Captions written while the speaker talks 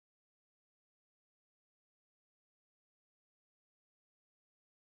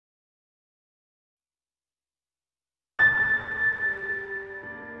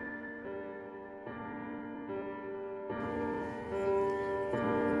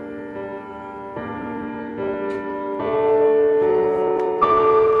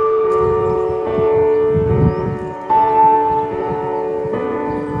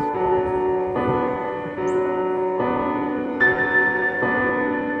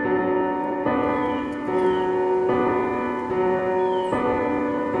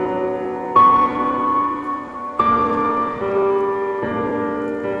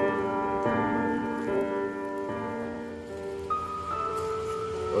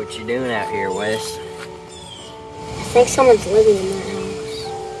What you doing out here, Wes? I think someone's living in that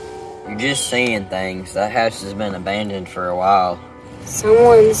house. You're just seeing things. That house has been abandoned for a while.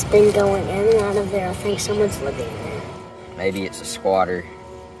 Someone's been going in and out of there. I think someone's living there. Maybe it's a squatter.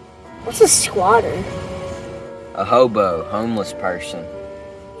 What's a squatter? A hobo, homeless person.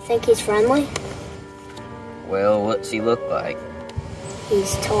 You think he's friendly? Well, what's he look like?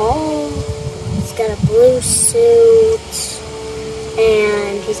 He's tall, he's got a blue suit,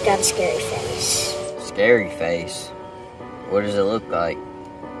 and he's got a scary face. Scary face? What does it look like?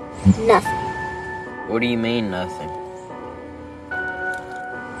 Nothing. What do you mean, nothing?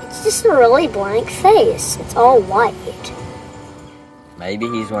 It's just a really blank face. It's all white. Maybe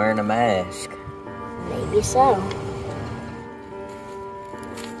he's wearing a mask. Maybe so.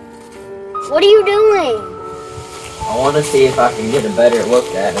 What are you doing? I want to see if I can get a better look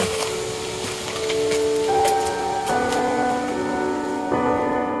at him.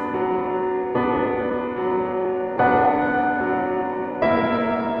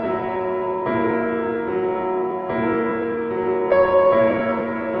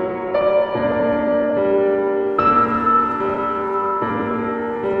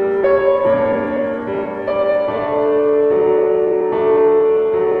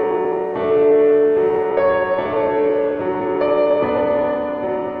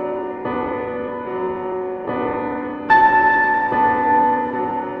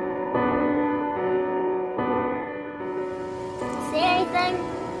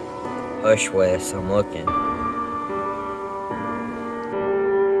 Hush, Wes, I'm looking.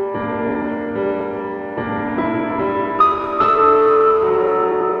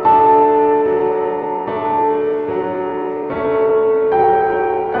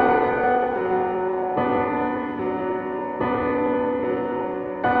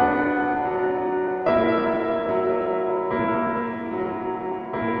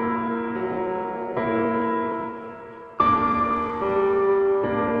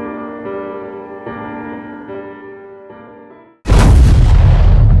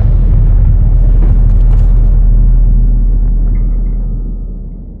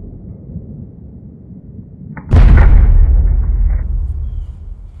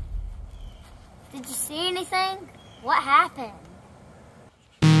 Did you see anything? What happened?